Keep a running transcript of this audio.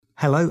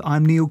Hello,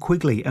 I'm Neil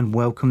Quigley and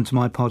welcome to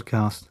my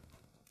podcast.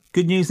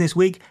 Good news this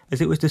week, as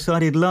it was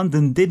decided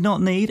London did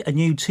not need a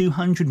new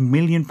 £200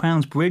 million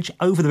bridge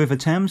over the River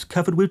Thames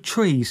covered with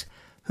trees.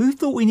 Who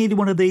thought we needed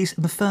one of these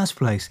in the first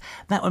place?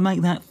 That would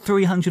make that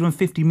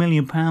 £350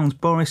 million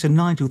Boris and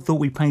Nigel thought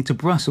we paid to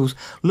Brussels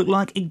look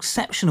like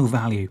exceptional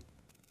value.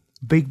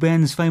 Big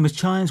Ben's famous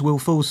chimes will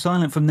fall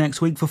silent from next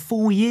week for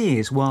 4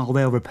 years while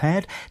they're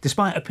repaired.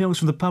 Despite appeals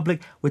from the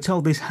public, we're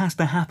told this has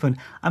to happen.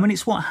 I mean,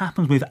 it's what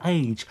happens with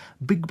age.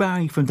 Big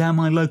Barry from down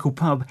my local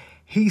pub,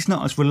 he's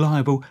not as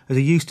reliable as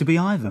he used to be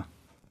either.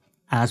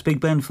 As Big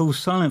Ben falls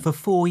silent for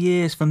 4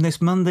 years from this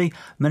Monday,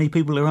 many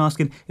people are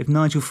asking if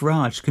Nigel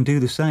Farage can do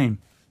the same.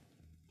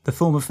 The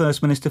former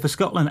First Minister for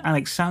Scotland,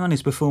 Alex Salmond,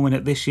 is performing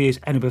at this year's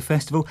Edinburgh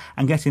Festival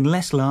and getting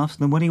less laughs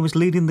than when he was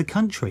leading the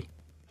country.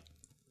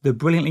 The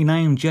brilliantly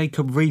named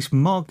Jacob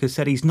Rees-Mogg has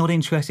said he's not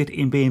interested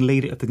in being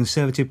leader of the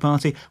Conservative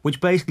Party,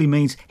 which basically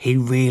means he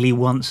really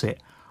wants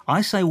it. I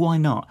say why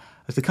not?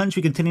 As the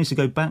country continues to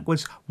go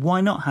backwards,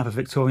 why not have a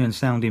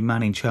Victorian-sounding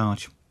man in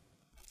charge?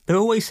 There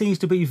always seems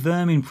to be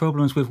vermin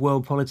problems with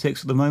world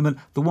politics at the moment.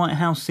 The White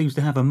House seems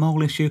to have a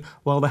mole issue,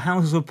 while the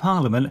Houses of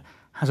Parliament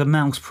has a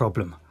mouse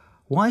problem.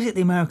 Why is it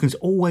the Americans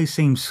always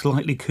seem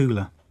slightly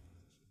cooler?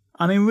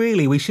 I mean,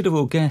 really, we should have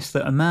all guessed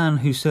that a man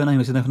whose surname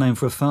is enough name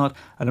for a fart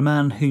and a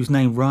man whose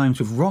name rhymes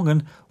with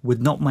wrong'un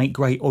would not make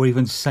great or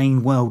even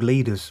sane world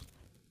leaders.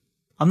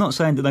 I'm not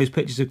saying that those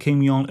pictures of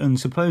Kim Jong-un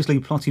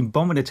supposedly plotting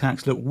bombing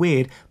attacks look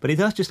weird, but it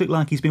does just look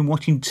like he's been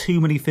watching too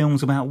many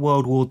films about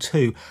World War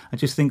II and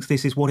just thinks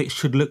this is what it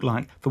should look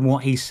like from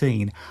what he's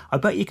seen. I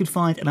bet you could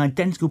find an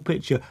identical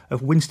picture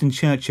of Winston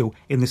Churchill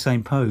in the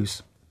same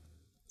pose.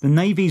 The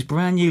Navy's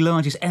brand new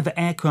largest ever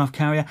aircraft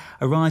carrier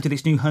arrived at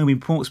its new home in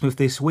Portsmouth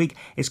this week.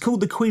 It's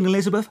called the Queen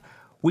Elizabeth,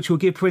 which will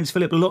give Prince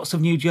Philip lots of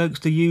new jokes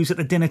to use at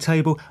the dinner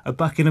table at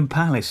Buckingham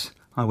Palace,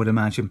 I would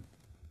imagine.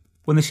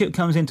 When the ship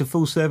comes into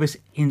full service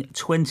in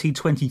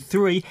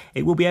 2023,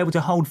 it will be able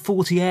to hold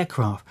 40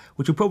 aircraft,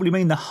 which will probably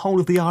mean the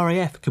whole of the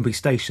RAF can be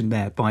stationed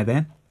there by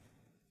then.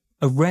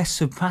 Arrests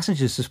of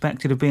passengers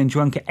suspected of being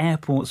drunk at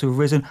airports have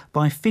risen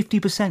by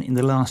 50% in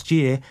the last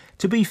year.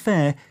 To be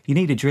fair, you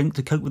need a drink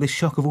to cope with the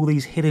shock of all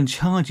these hidden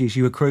charges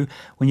you accrue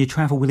when you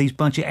travel with these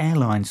budget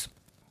airlines.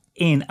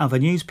 In other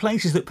news,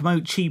 places that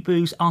promote cheap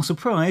booze are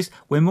surprised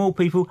when more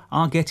people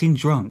are getting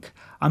drunk.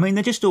 I mean,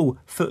 they're just all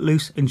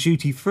footloose and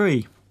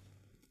duty-free.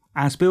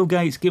 As Bill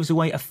Gates gives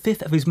away a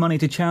fifth of his money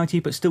to charity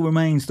but still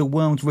remains the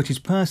world's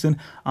richest person,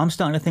 I'm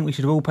starting to think we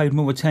should have all paid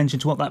more attention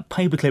to what that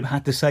paperclip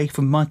had to say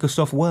from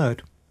Microsoft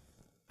Word.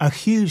 A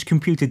huge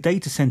computer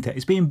data centre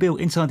is being built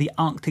inside the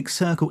Arctic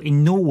Circle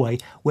in Norway,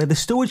 where the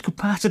storage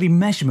capacity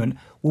measurement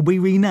will be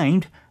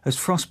renamed as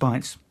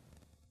frostbites.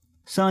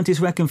 Scientists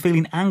reckon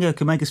feeling anger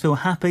can make us feel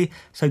happy,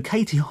 so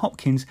Katie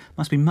Hopkins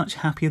must be much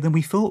happier than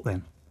we thought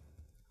then.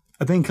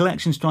 A bin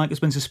collection strike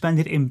has been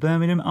suspended in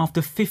Birmingham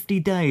after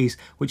 50 days,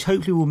 which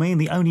hopefully will mean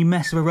the only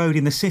mess of a road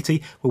in the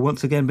city will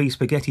once again be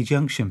Spaghetti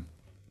Junction.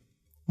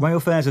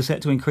 Rail fares are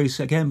set to increase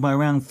again by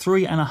around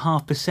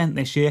 3.5%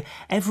 this year.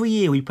 Every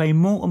year we pay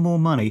more and more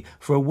money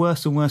for a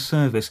worse and worse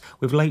service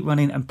with late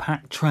running and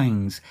packed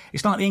trains.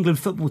 It's like the England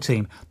football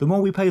team. The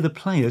more we pay the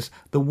players,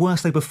 the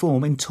worse they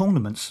perform in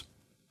tournaments.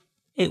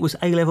 It was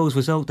A-Levels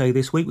result day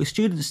this week with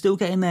students still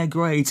getting their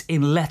grades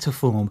in letter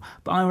form,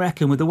 but I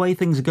reckon with the way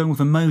things are going with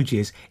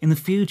emojis, in the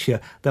future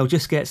they'll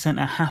just get sent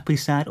a happy,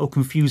 sad or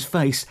confused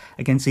face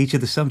against each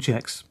of the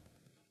subjects.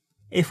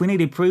 If we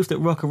needed proof that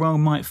rock and roll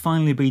might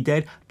finally be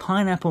dead,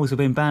 pineapples have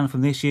been banned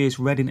from this year's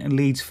Reading and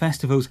Leeds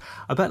festivals.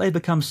 I bet they've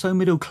become so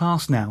middle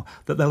class now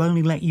that they'll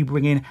only let you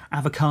bring in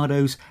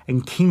avocados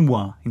and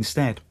quinoa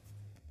instead.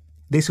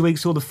 This week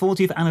saw the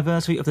 40th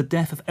anniversary of the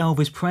death of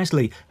Elvis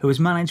Presley, who was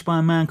managed by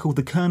a man called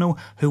the Colonel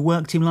who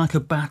worked him like a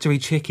battery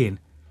chicken.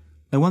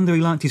 No wonder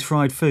he liked his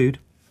fried food.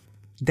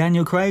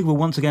 Daniel Craig will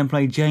once again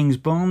play James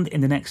Bond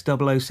in the next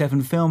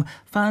 007 film.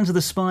 Fans of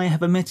The Spy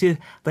have admitted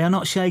they are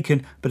not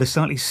shaken but are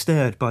slightly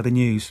stirred by the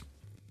news.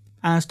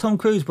 As Tom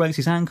Cruise breaks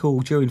his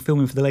ankle during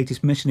filming for the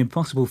latest Mission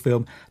Impossible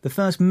film, the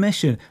first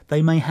mission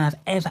they may have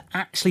ever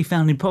actually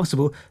found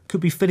impossible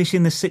could be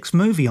finishing the 6th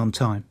movie on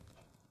time.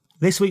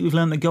 This week we've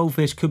learned that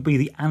goldfish could be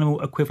the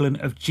animal equivalent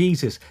of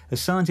Jesus,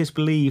 as scientists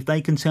believe they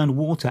can turn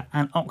water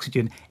and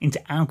oxygen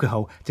into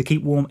alcohol to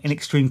keep warm in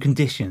extreme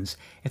conditions.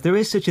 If there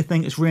is such a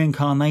thing as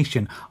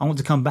reincarnation, I want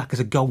to come back as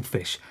a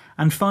goldfish.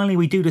 And finally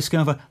we do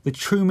discover the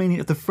true meaning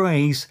of the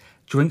phrase,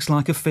 drinks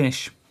like a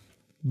fish.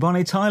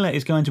 Bonnie Tyler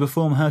is going to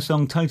perform her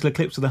song Total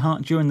Eclipse of the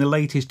Heart during the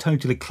latest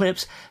Total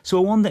Eclipse, so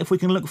I wonder if we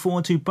can look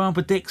forward to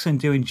Barbara Dickson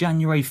doing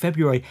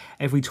January-February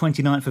every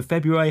 29th of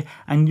February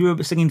and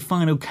Europe singing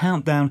Final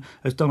Countdown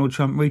as Donald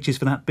Trump reaches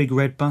for that big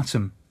red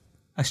button.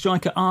 A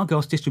strike at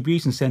Argos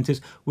distribution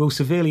centres will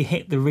severely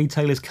hit the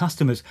retailer's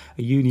customers,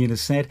 a union has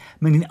said,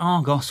 meaning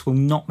Argos will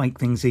not make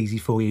things easy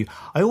for you.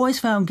 I always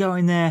found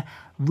going there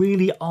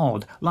really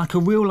odd, like a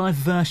real-life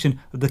version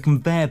of the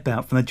conveyor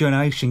belt from the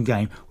Generation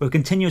game, with a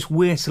continuous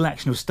weird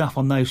selection of stuff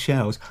on those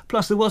shelves.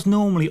 Plus there was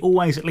normally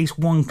always at least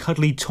one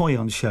cuddly toy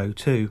on show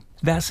too.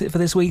 That's it for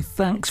this week.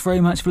 Thanks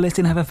very much for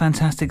listening. Have a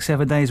fantastic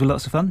 7 days with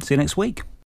lots of fun. See you next week.